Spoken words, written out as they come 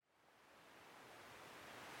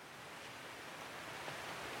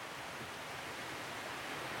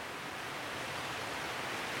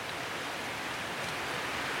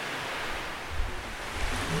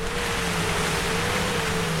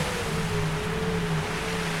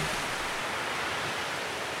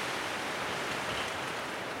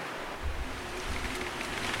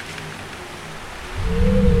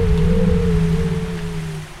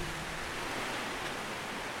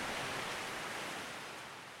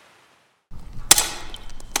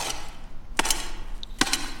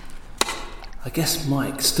I guess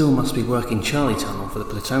Mike still must be working Charlie Tunnel for the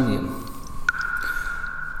plutonium.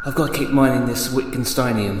 I've got to keep mining this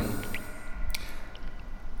Wittgensteinium.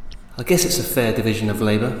 I guess it's a fair division of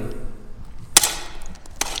labour.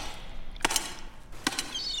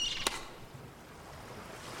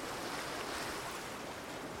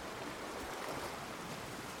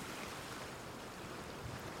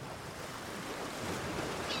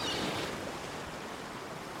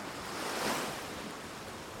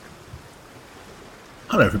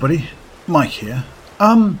 Hello everybody, Mike here.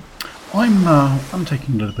 I'm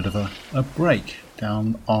taking a little bit of a break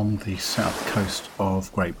down on the south coast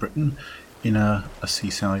of Great Britain in a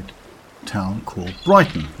seaside town called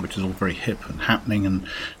Brighton, which is all very hip and happening and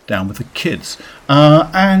down with the kids.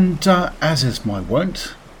 As is my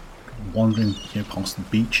wont, wandering past the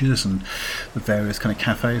beaches and the various kind of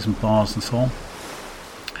cafes and bars and so on,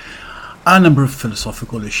 a number of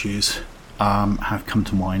philosophical issues have come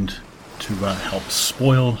to mind to help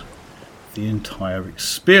spoil the entire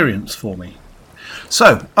experience for me.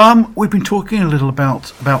 So, we've been talking a little about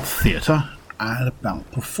theatre and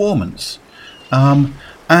about performance.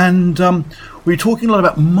 We're talking a lot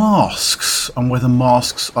about masks and whether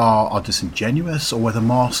masks are disingenuous or whether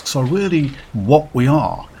masks are really what we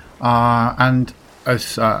are. And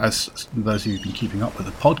as those of you who've been keeping up with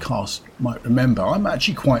the podcast might remember, I'm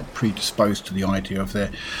actually quite predisposed to the idea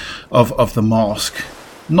of the mask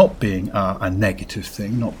not being a negative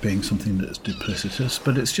thing, not being something that's duplicitous,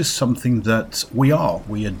 but it's just something that we are.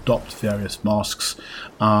 We adopt various masks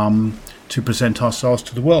to present ourselves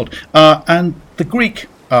to the world. And the Greek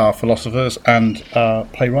philosophers and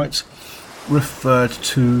playwrights referred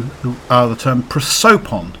to the term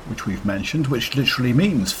prosopon, which we've mentioned, which literally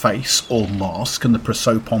means face or mask, and the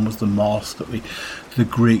prosopon was the mask that the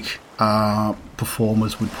Greek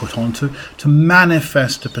performers would put on to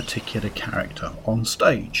manifest a particular character on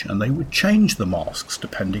stage, and they would change the masks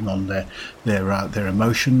depending on their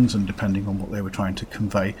emotions and depending on what they were trying to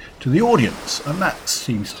convey to the audience. And that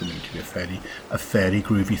seems to me to be a fairly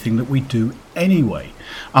groovy thing that we do anyway.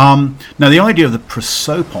 Now, the idea of the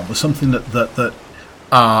prosopon was something that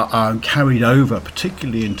carried over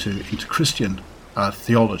particularly into Christian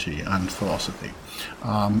theology and philosophy.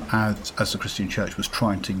 As the Christian Church was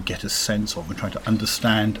trying to get a sense of and trying to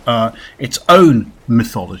understand its own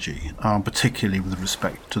mythology, particularly with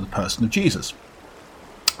respect to the person of Jesus.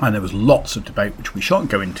 And there was lots of debate, which we shan't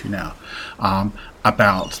go into now,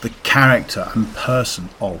 about the character and person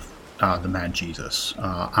of the man Jesus,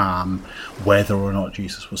 whether or not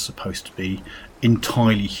Jesus was supposed to be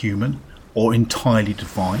entirely human or entirely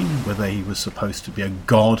divine, whether he was supposed to be a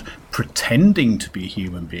god pretending to be a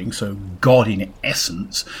human being, so God in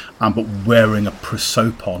essence, but wearing a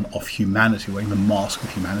prosopon of humanity, wearing the mask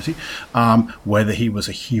of humanity, whether he was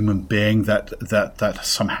a human being that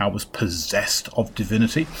somehow was possessed of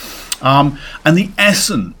divinity, and the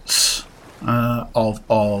essence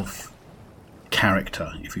of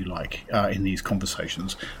character, if you like, in these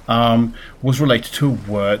conversations, was related to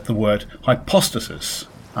the word hypostasis.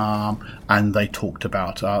 And they talked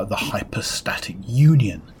about the hypostatic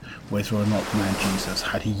union, whether or not the man Jesus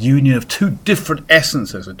had a union of two different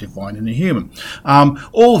essences, a divine and a human.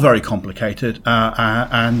 All very complicated,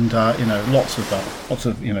 and lots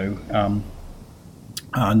of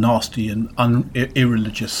nasty and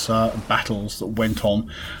irreligious battles that went on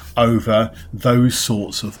over those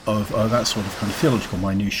sorts of that sort of kind of theological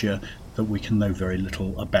minutiae that we can know very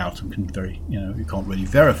little about and you can't really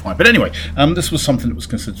verify. But anyway, this was something that was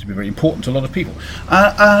considered to be very important to a lot of people,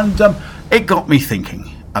 and it got me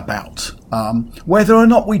thinking about whether or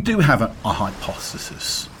not we do have a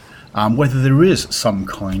hypothesis, whether there is some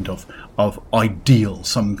kind of ideal,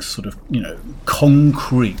 some sort of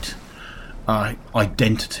concrete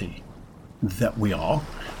identity that we are,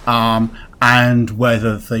 and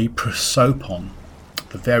whether the prosopon,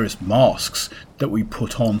 the various masks that we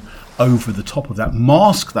put on over the top of that,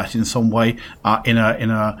 mask that in some way, in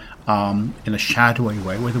a shadowy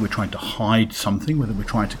way, whether we're trying to hide something, whether we're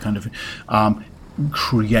trying to kind of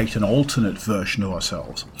create an alternate version of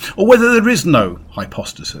ourselves, or whether there is no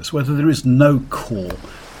hypostasis, whether there is no core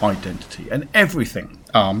identity, and everything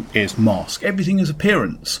is mask, everything is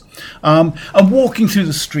appearance. And walking through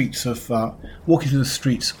the streets of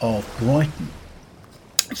Brighton,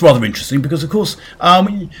 it's rather interesting because, of course,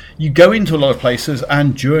 you go into a lot of places,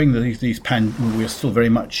 and during we're still very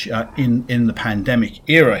much in the pandemic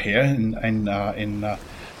era here in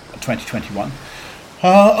 2021.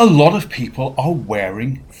 A lot of people are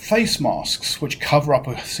wearing face masks, which cover up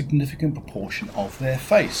a significant proportion of their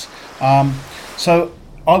face. So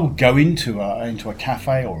I would go into a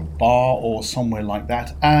cafe or a bar or somewhere like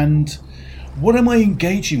that, and What am I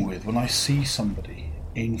engaging with when I see somebody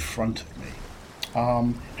in front of me?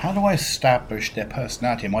 How do I establish their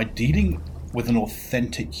personality? Am I dealing with an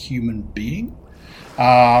authentic human being?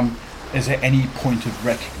 Is there any point of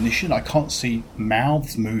recognition? I can't see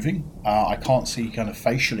mouths moving. I can't see kind of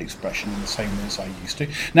facial expression in the same way as I used to.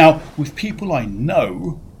 Now, with people I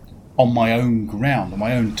know on my own ground, on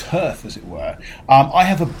my own turf, as it were, I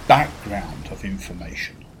have a background of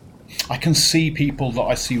information. I can see people that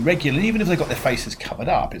I see regularly, even if they've got their faces covered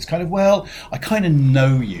up. It's kind of, well, I kind of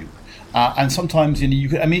know you. And sometimes,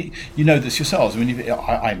 you know this yourselves.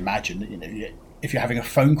 I imagine that, if you're having a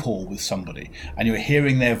phone call with somebody and you're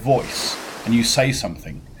hearing their voice and you say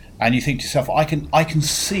something and you think to yourself, I can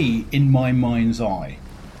see in my mind's eye,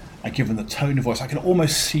 and given the tone of voice, I can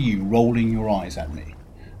almost see you rolling your eyes at me.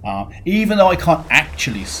 Even though I can't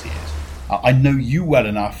actually see it, I know you well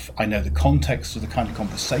enough. I know the context of the kind of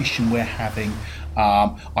conversation we're having.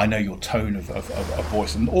 I know your tone of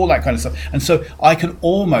voice and all that kind of stuff. And so I can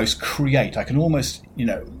almost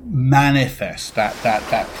manifest that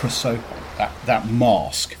prosopon, that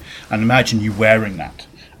mask, and imagine you wearing that.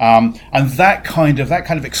 And that kind of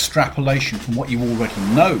extrapolation from what you already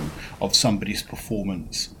know of somebody's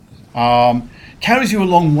performance carries you a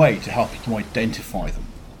long way to help you to identify them.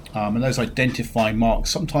 And those identifying marks,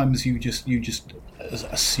 sometimes you just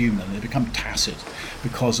assume them. They become tacit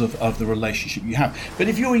because of the relationship you have. But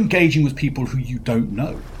if you're engaging with people who you don't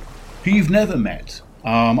know, who you've never met,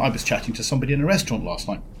 I was chatting to somebody in a restaurant last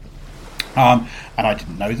night, and I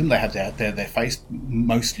didn't know them. They had their face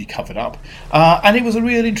mostly covered up, and it was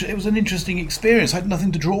an interesting experience. I had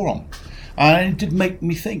nothing to draw on, and it did make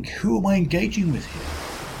me think: who am I engaging with here?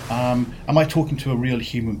 Am I talking to a real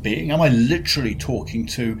human being? Am I literally talking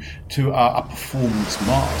to a performance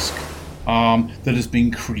mask that has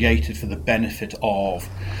been created for the benefit of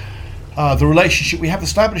the relationship we have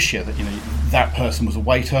established here? That that person was a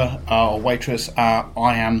waiter or waitress.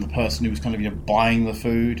 I am the person who was kind of buying the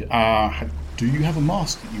food. Do you have a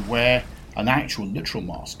mask that you wear, an actual literal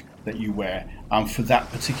mask that you wear for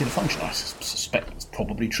that particular function? I suspect it's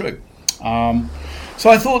probably true. So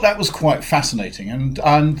I thought that was quite fascinating,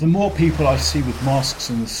 and the more people I see with masks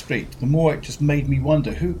in the street, the more it just made me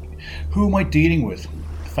wonder who am I dealing with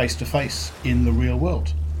face to face in the real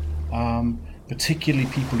world, particularly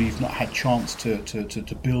people you've not had chance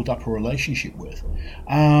to build up a relationship with.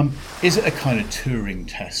 Is it a kind of Turing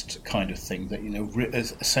test kind of thing that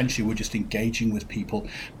essentially we're just engaging with people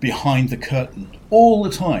behind the curtain all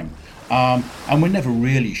the time? And we're never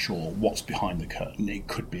really sure what's behind the curtain. It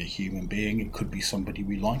could be a human being, it could be somebody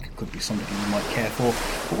we like, it could be somebody we might care for,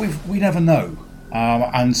 but we never know.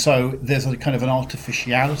 And so there's a kind of an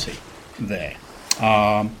artificiality there.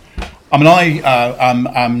 I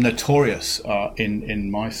am notorious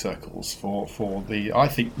in my circles for the, I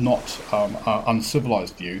think, not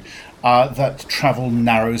uncivilized view that travel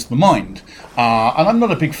narrows the mind. And I'm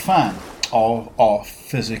not a big fan of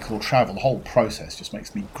physical travel. The whole process just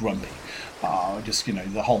makes me grumpy.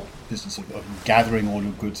 The whole business of gathering all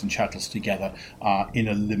your goods and chattels together in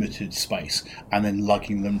a limited space and then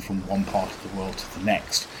lugging them from one part of the world to the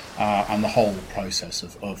next, and the whole process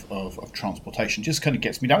of transportation just kind of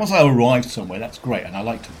gets me down. Once I arrive somewhere, that's great, and I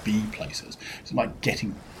like to be places. It's like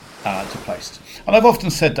getting to places. And I've often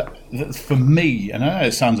said that for me, and I know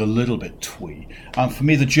it sounds a little bit twee, for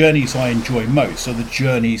me the journeys I enjoy most are the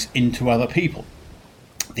journeys into other people,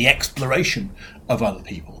 the exploration of other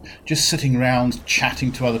people, just sitting around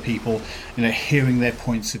chatting to other people, hearing their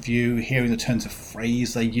points of view, hearing the turns of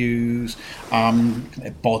phrase they use,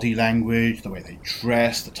 their body language, the way they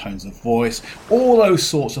dress, the tones of voice, all those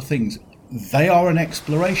sorts of things. They are an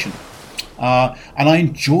exploration, and I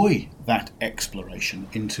enjoy that exploration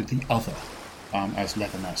into the other, as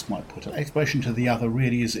Levinas might put it. Exploration to the other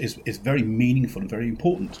really is very meaningful and very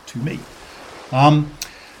important to me.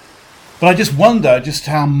 But I just wonder just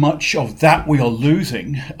how much of that we are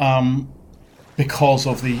losing because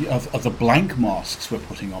of the blank masks we're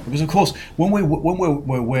putting on. Because of course, when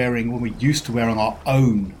we used to wearing our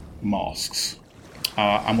own masks,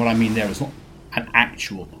 and what I mean there is not an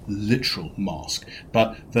actual literal mask,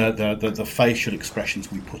 but the facial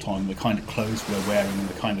expressions we put on, the kind of clothes we're wearing, and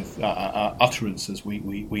the kind of utterances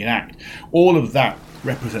we enact, all of that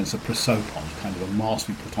represents a prosopon, kind of a mask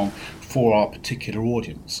we put on for our particular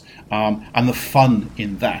audience. And the fun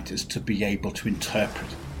in that is to be able to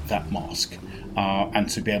interpret that mask, and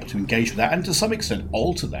to be able to engage with that, and to some extent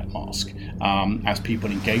alter that mask as people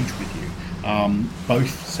engage with you.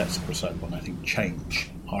 Both sets of prosopon, I think,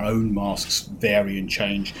 change. Our own masks vary and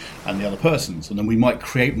change, and the other person's. And then we might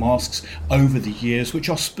create masks over the years which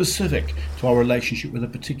are specific to our relationship with a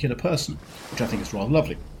particular person, which I think is rather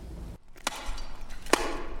lovely.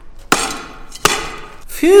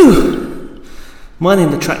 Phew!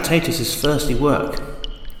 Mining the Tractatus is thirsty work.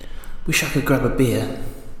 Wish I could grab a beer,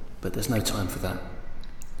 but there's no time for that.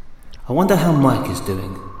 I wonder how Mike is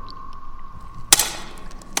doing.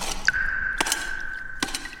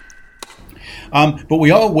 But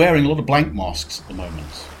we are wearing a lot of blank masks at the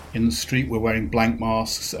moment. In the street, we're wearing blank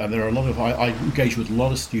masks. There are a lot of. I engage with a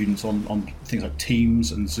lot of students on things like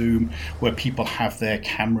Teams and Zoom, where people have their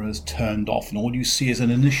cameras turned off, and all you see is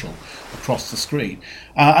an initial across the screen.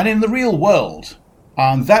 And in the real world,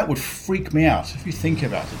 that would freak me out if you think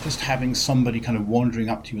about it. Just having somebody kind of wandering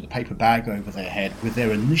up to you with a paper bag over their head with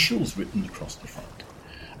their initials written across the front.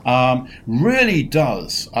 Really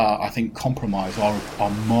does, I think, compromise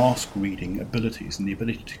our mask reading abilities and the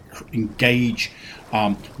ability to engage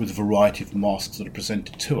with a variety of masks that are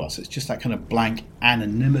presented to us. It's just that kind of blank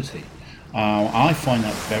anonymity. I find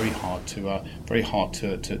that very hard to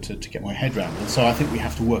get my head around. And so I think we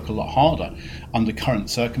have to work a lot harder under current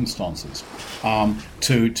circumstances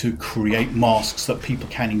to create masks that people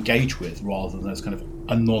can engage with, rather than those kind of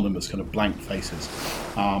anonymous kind of blank faces,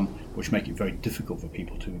 which make it very difficult for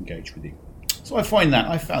people to engage with you. So I found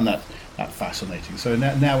that fascinating. So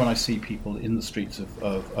now when I see people in the streets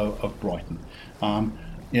of Brighton,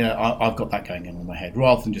 I've got that going on in my head.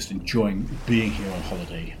 Rather than just enjoying being here on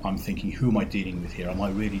holiday, I'm thinking, who am I dealing with here? Am I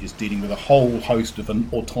really just dealing with a whole host of an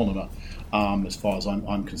automata, as far as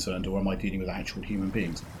I'm concerned, or am I dealing with actual human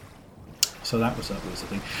beings? So that was the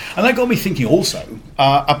thing. And that got me thinking also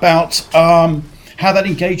about how that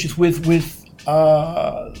engages with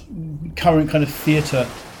current kind of theatre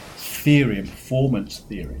theory and performance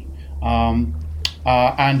theory.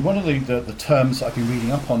 And one of the terms I've been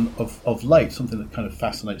reading up on of late, something that kind of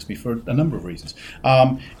fascinates me for a number of reasons,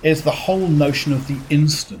 is the whole notion of the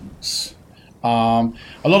instance. A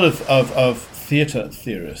lot of theatre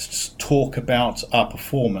theorists talk about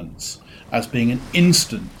performance as being an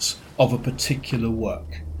instance of a particular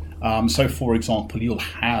work. So, for example, you'll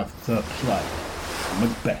have the play,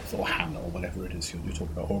 Macbeth or Hamlet or whatever it is you're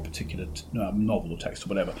talking about, or a particular novel or text or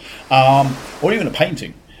whatever, or even a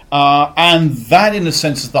painting. And that, in a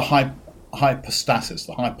sense, is the hypostasis,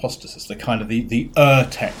 the kind of the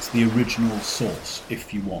text, the original source,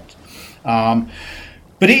 if you want.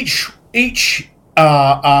 But each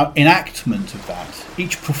enactment of that,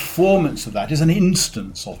 each performance of that, is an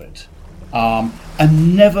instance of it,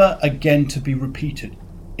 and never again to be repeated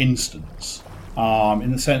instance.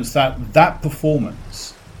 In the sense that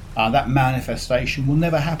performance, that manifestation, will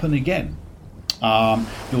never happen again.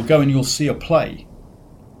 You'll go and you'll see a play.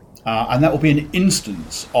 And that will be an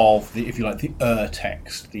instance of the, if you like, the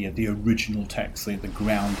text, the original text, the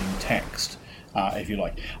grounding text, if you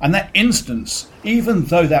like. And that instance, even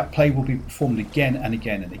though that play will be performed again and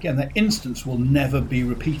again and again, that instance will never be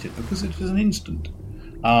repeated, because it is an instant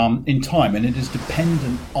in time, and it is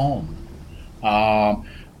dependent on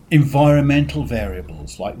environmental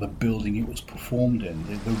variables, like the building it was performed in,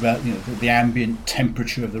 the ambient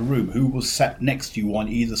temperature of the room, who was sat next to you on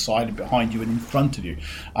either side and behind you and in front of you,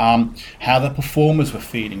 how the performers were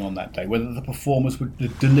feeling on that day, whether the performers were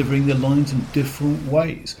delivering their lines in different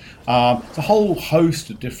ways. It's a whole host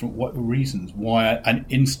of different reasons why an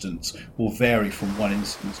instance will vary from one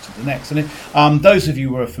instance to the next. And those of you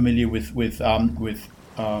who are familiar with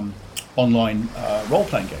online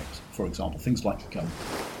role-playing games, for example, things like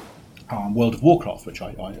World of Warcraft, which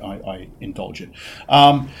I indulge in,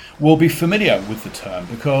 will be familiar with the term,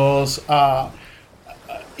 because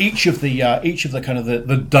each of the kind of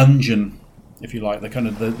the dungeon, if you like, the kind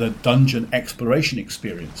of the dungeon exploration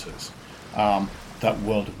experiences that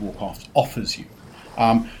World of Warcraft offers you,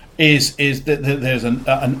 is that there's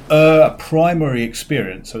a primary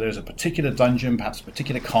experience. So there's a particular dungeon, perhaps a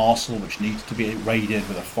particular castle, which needs to be raided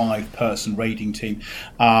with a 5-person raiding team.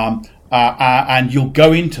 And you'll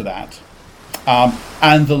go into that,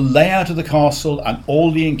 and the layout of the castle and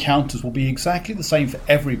all the encounters will be exactly the same for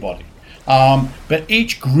everybody. But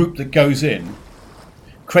each group that goes in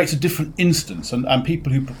creates a different instance, and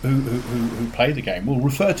people who play the game will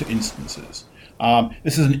refer to instances.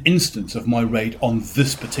 This is an instance of my raid on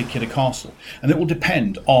this particular castle, and it will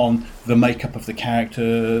depend on the makeup of the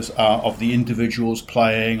characters, of the individuals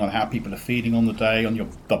playing, on how people are feeling on the day, on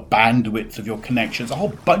the bandwidth of your connections, a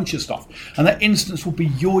whole bunch of stuff. And that instance will be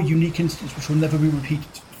your unique instance, which will never be repeated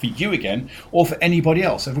for you again, or for anybody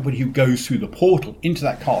else. Everybody who goes through the portal into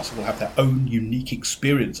that castle will have their own unique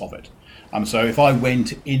experience of it. So if I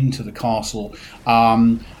went into the castle,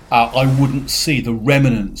 I wouldn't see the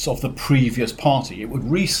remnants of the previous party. It would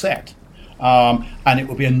reset and it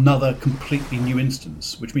will be another completely new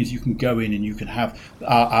instance, which means you can go in and you can have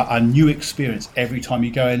a new experience every time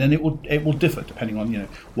you go in, and it will differ depending on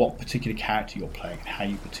what particular character you're playing and how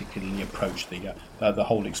you particularly approach the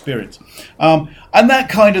whole experience. And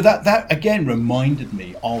that again reminded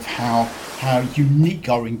me of how unique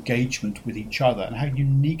our engagement with each other and how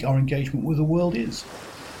unique our engagement with the world is.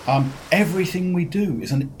 Everything we do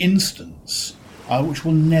is an instance which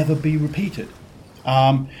will never be repeated.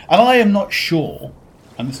 And I am not sure,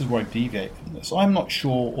 and this is where I deviate from this, I'm not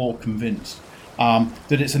sure or convinced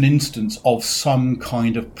that it's an instance of some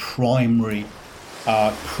kind of primary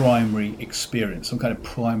experience, some kind of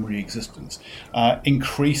primary existence.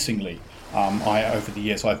 Increasingly, over the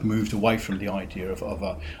years, I've moved away from the idea of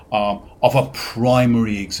a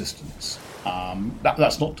primary existence.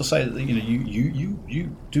 That's not to say that you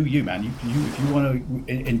do you, man. You if you want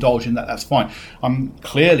to indulge in that, that's fine.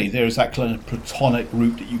 Clearly, there is that kind of Platonic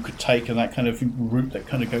route that you could take, and that kind of route that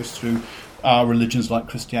kind of goes through religions like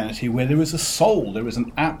Christianity, where there is a soul, there is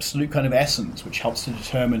an absolute kind of essence which helps to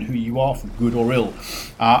determine who you are, for good or ill.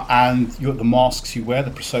 And the masks you wear, the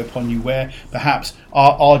prosopon you wear, perhaps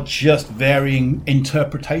are just varying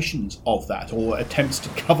interpretations of that, or attempts to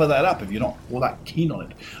cover that up if you're not all that keen on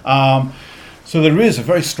it. So there is a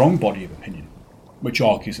very strong body of opinion which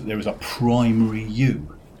argues that there is a primary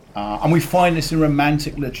you. And we find this in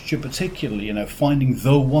romantic literature particularly, finding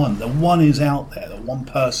the one. The one is out there, the one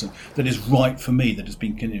person that is right for me, that has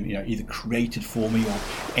been either created for me or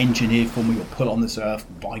engineered for me or put on this earth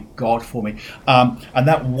by God for me. And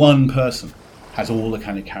that one person has all the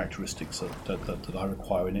kind of characteristics that I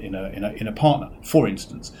require in a partner, for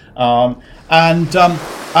instance. As I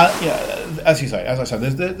say,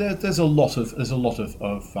 there's a lot of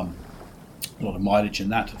mileage in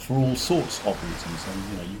that for all sorts of reasons,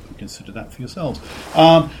 and you can consider that for yourselves.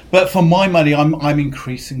 But for my money, I'm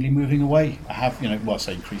increasingly moving away. I have, I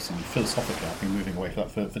say increasingly, philosophically, I've been moving away from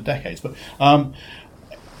that for decades. But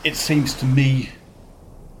it seems to me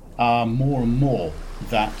more and more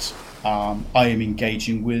that I am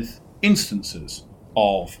engaging with instances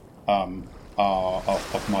of my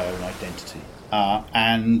own identity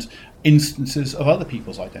and instances of other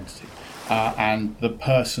people's identity. And the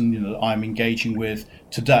person that I'm engaging with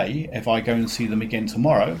today, if I go and see them again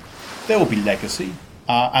tomorrow, there will be legacy,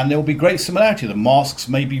 and there will be great similarity. The masks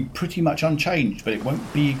may be pretty much unchanged, but it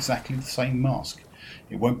won't be exactly the same mask.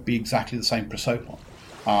 It won't be exactly the same prosopon.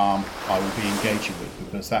 I will be engaging with,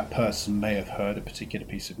 because that person may have heard a particular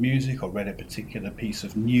piece of music, or read a particular piece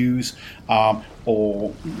of news,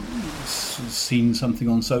 or seen something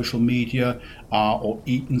on social media, or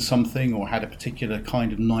eaten something, or had a particular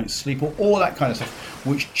kind of night's sleep, or all that kind of stuff,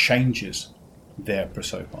 which changes their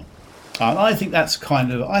prosopon. I think that's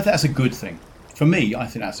that's a good thing. For me, I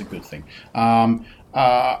think that's a good thing.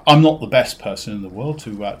 I'm not the best person in the world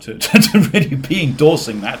to really be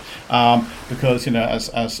endorsing that, because as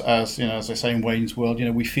they say in Wayne's World,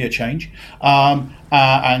 we fear change, and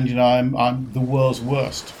I'm the world's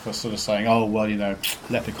worst for sort of saying, oh well,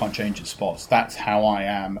 leopard can't change its spots. That's how I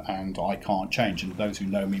am, and I can't change. And those who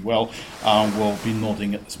know me well will be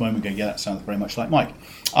nodding at this moment, going, yeah, that sounds very much like Mike.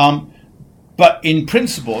 But in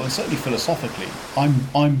principle, and certainly philosophically, I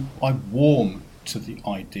warm to the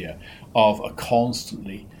idea of a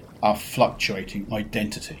constantly fluctuating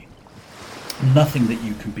identity. Nothing that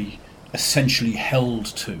you can be essentially held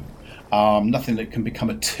to. Nothing that can become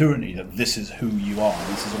a tyranny, that this is who you are,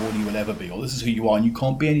 and this is all you will ever be, or this is who you are and you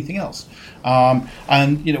can't be anything else.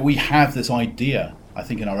 And we have this idea, I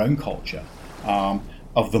think, in our own culture,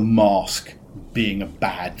 of the mask being a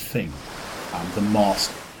bad thing. The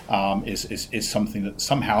mask is something that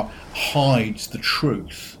somehow hides the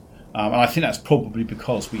truth. And I think that's probably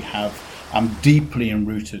because we have deeply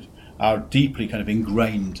enrooted, deeply kind of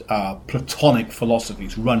ingrained Platonic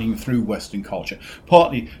philosophies running through Western culture,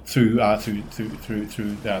 partly through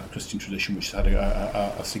the Christian tradition, which has had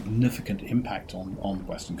a significant impact on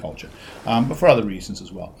Western culture, but for other reasons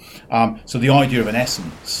as well. So the idea of an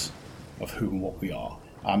essence of who and what we are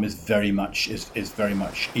is very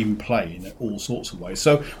much in play in all sorts of ways.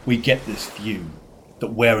 So we get this view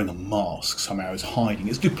that wearing a mask somehow is hiding.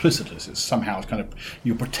 It's duplicitous. It's somehow kind of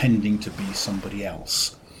you're pretending to be somebody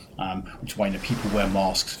else. Which is why people wear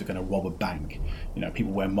masks if they're going to rob a bank.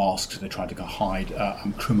 People wear masks if they're trying to hide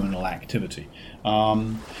criminal activity.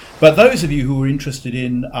 But those of you who are interested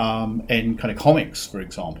in kind of comics, for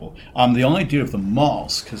example, the idea of the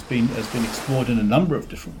mask has been explored in a number of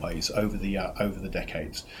different ways over the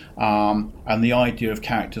decades. And the idea of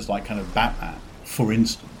characters like kind of Batman, for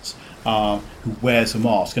instance, who wears a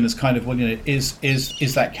mask, and it's kind of, is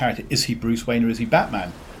that character, is he Bruce Wayne or is he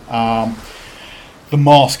Batman? the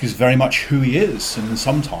mask is very much who he is, and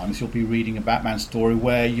sometimes you'll be reading a Batman story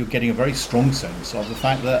where you're getting a very strong sense of the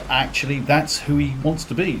fact that actually that's who he wants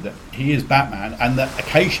to be, that he is Batman, and that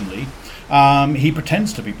occasionally he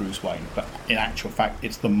pretends to be Bruce Wayne, but in actual fact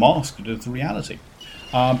it's the mask that is the reality.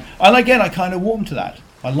 And again, I kind of warm to that.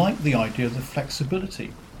 I like the idea of the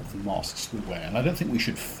flexibility of the masks we wear, and I don't think we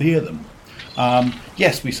should fear them.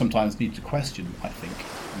 Yes, we sometimes need to question, I think,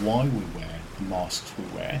 why we wear the masks we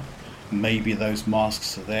wear. Maybe those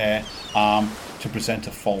masks are there to present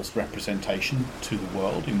a false representation to the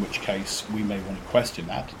world, in which case we may want to question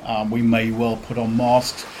that. We may well put on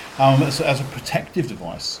masks as a protective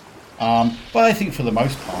device. But I think for the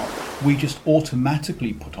most part, we just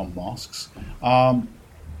automatically put on masks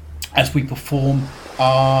as we perform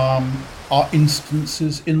our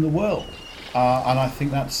instances in the world. And I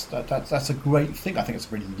think that's a great thing. I think it's a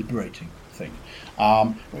really liberating thing,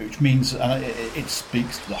 which means it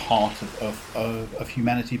speaks to the heart of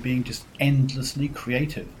humanity being just endlessly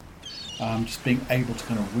creative, just being able to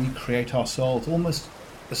kind of recreate ourselves almost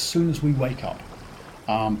as soon as we wake up,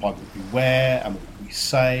 by what we wear and what we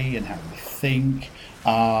say and how we think,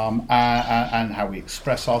 and how we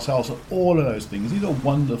express ourselves. All of those things, these are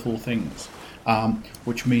wonderful things,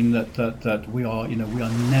 which mean that we are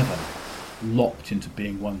never locked into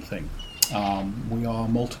being one thing. We are a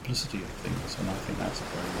multiplicity of things, and I think that's a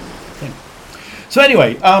very wonderful thing. So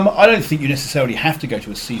anyway, I don't think you necessarily have to go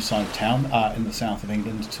to a seaside town in the south of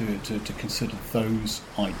England to consider those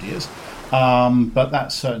ideas, but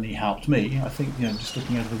that certainly helped me. I think just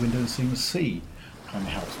looking out of the window and seeing the sea kind of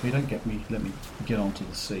helps me. Let me get onto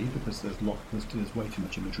the sea, because there's way too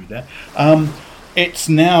much imagery there. It's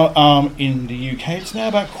now in the UK. It's now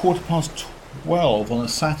about 12:15 on a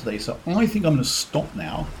Saturday, so I think I'm going to stop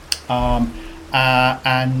now.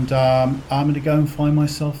 And I'm going to go and find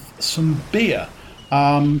myself some beer.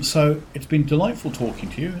 So it's been delightful talking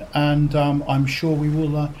to you, and I'm sure we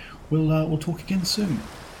will we'll talk again soon.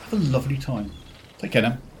 Have a lovely time. Take care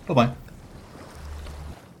now. Bye bye.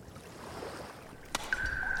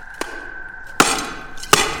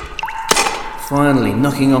 Finally,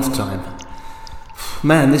 knocking off time.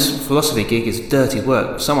 Man, this philosophy gig is dirty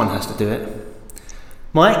work. Someone has to do it.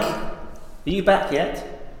 Mike, are you back yet?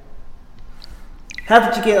 How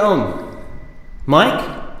did you get on? Mike?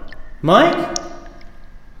 Mike?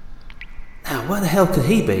 Now, where the hell could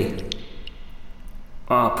he be?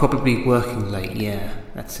 Probably working late, yeah,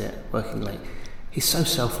 that's it, working late. He's so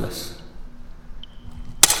selfless.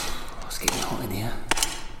 Oh, it's getting hot in here.